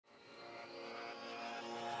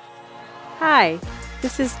Hi,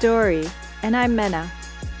 this is Dory, and I'm Mena.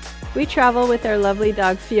 We travel with our lovely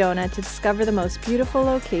dog Fiona to discover the most beautiful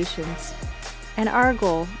locations, and our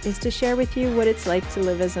goal is to share with you what it's like to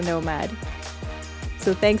live as a nomad.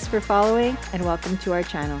 So thanks for following, and welcome to our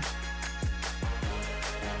channel.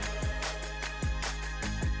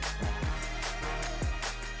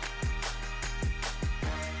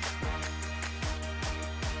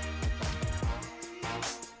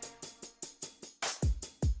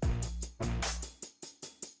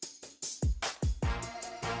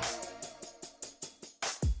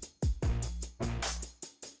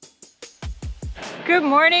 Good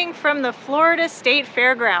morning from the Florida State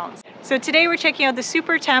Fairgrounds. So today we're checking out the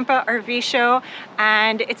Super Tampa RV show,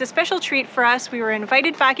 and it's a special treat for us. We were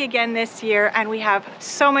invited back again this year and we have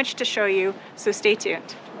so much to show you, so stay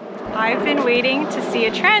tuned. I've been waiting to see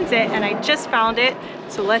a transit and I just found it,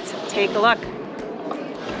 so let's take a look.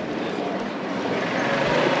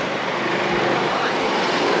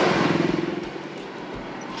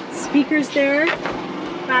 Speakers there,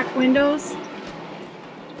 back windows.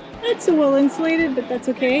 It's a well insulated, but that's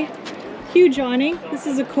okay. Huge awning. This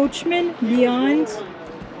is a Coachmen Beyond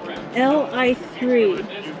Li3.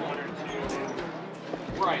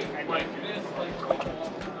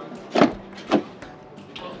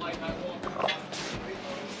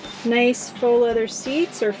 Nice faux leather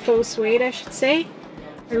seats, or faux suede I should say.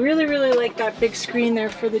 I really like that big screen there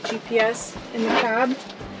for the GPS in the cab.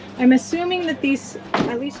 I'm assuming that these,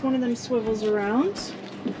 at least one of them swivels around.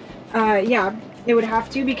 Yeah. It would have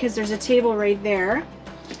to, because there's a table right there,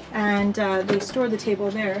 and they store the table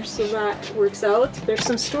there, so that works out. There's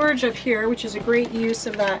some storage up here, which is a great use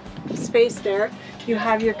of that space there. You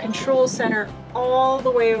have your control center all the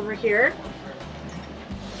way over here.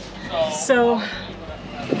 So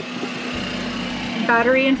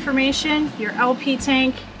battery information, your LP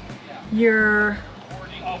tank, your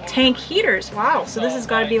tank heaters. Wow, so this has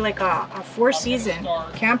got to be like a 4-season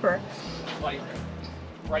camper.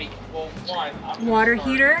 Water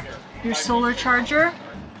heater, your solar charger,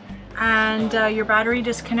 and your battery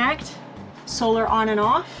disconnect, solar on and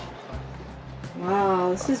off.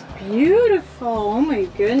 Wow, this is beautiful. Oh my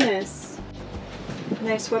goodness.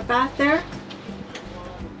 Nice wet bath there.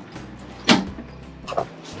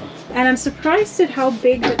 And I'm surprised at how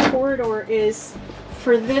big the corridor is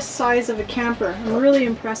for this size of a camper. I'm really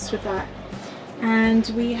impressed with that. And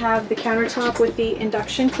we have the countertop with the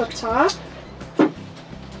induction cooktop.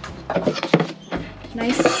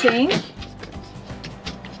 Nice sink.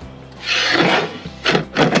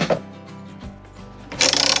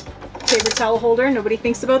 Paper towel holder, nobody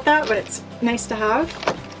thinks about that, but it's nice to have.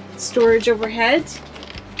 Storage overhead.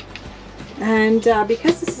 And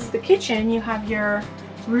because this is the kitchen, you have your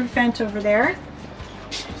roof vent over there.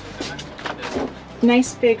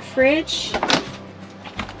 Nice big fridge.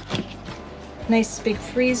 Nice big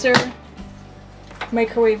freezer.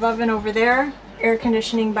 Microwave oven over there. Air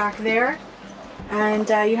conditioning back there, and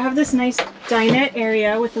you have this nice dinette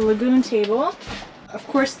area with a lagoon table. Of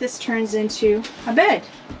course, this turns into a bed,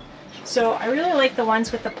 so I really like the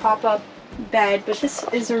ones with the pop-up bed, but this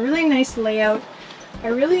is a really nice layout. I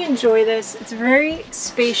really enjoy this. It's very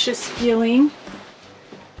spacious feeling,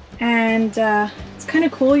 and it's kind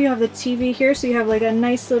of cool. You have the TV here, so you have like a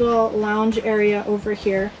nice little lounge area over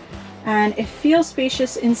here. And it feels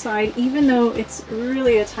spacious inside, even though it's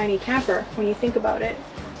really a tiny camper when you think about it.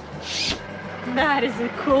 That is a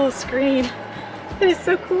cool screen. It is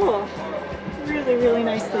so cool. Really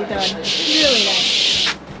nicely done. Really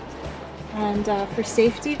nice. And for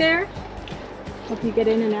safety there, help you get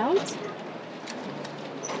in and out.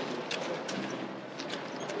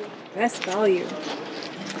 Best value.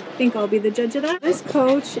 I think I'll be the judge of that. This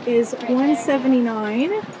coach is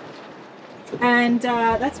 $179. And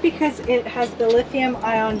that's because it has the lithium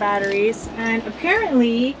ion batteries, and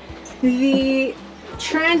apparently the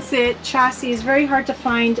transit chassis is very hard to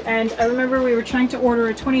find, and I remember we were trying to order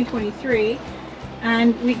a 2023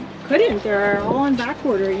 and we couldn't. They're all on back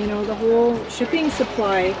order, you know, the whole shipping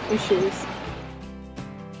supply issues.